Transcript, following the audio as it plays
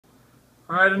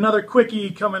Alright, another quickie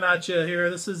coming at you here.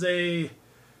 This is a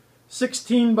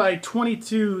 16 by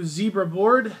 22 zebra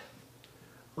board. A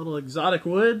little exotic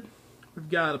wood. We've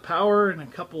got a power and a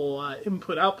couple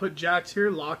input-output jacks here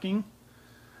locking.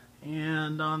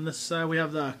 And on this side we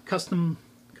have the custom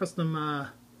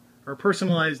or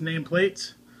personalized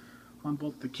nameplates on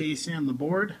both the case and the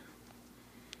board.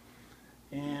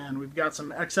 And we've got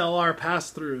some XLR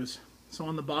pass-throughs. So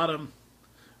on the bottom,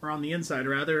 or on the inside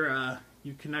rather,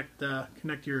 you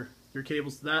connect your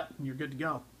cables to that and you're good to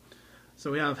go. So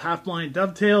we have half-blind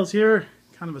dovetails here,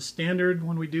 kind of a standard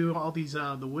when we do all these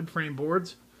the wood frame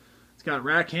boards. It's got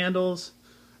rack handles,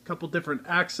 a couple different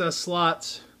access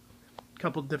slots, a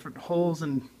couple different holes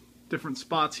and different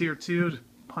spots here too to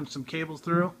punch some cables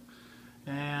through,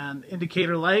 and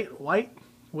indicator light, white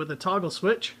with a toggle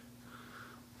switch.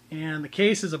 And the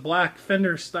case is a black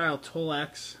Fender style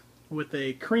Tolex with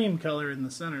a cream color in the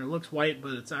center. It looks white,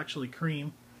 but it's actually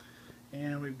cream.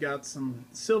 And we've got some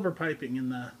silver piping in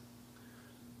the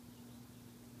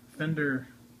Fender.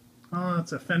 Oh,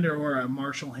 it's a Fender or a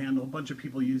Marshall handle. A bunch of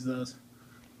people use those.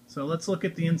 So let's look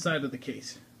at the inside of the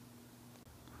case.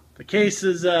 The case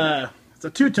is it's a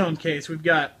two-tone case. We've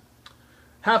got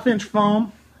half-inch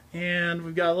foam, and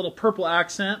we've got a little purple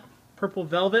accent, purple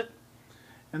velvet,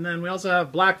 and then we also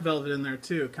have black velvet in there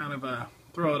too, kind of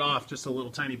throw it off just a little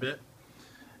tiny bit.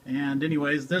 And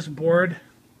anyways, this board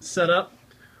is set up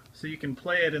so you can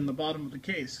play it in the bottom of the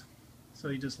case. So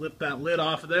you just lift that lid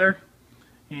off of there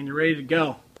and you're ready to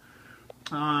go.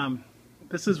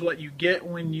 This is what you get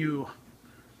when you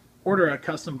order a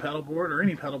custom pedal board or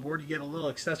any pedal board. You get a little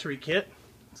accessory kit.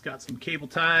 It's got some cable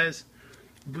ties,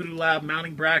 Voodoo Lab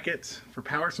mounting brackets for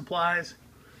power supplies,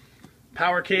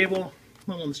 power cable,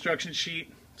 little instruction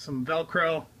sheet, some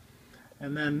Velcro,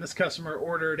 and then this customer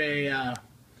ordered a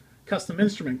custom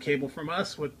instrument cable from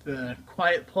us with the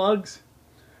quiet plugs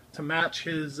to match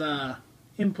his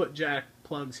input jack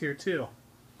plugs here too.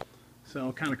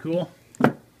 So kind of cool.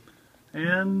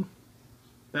 And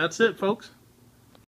that's it, folks.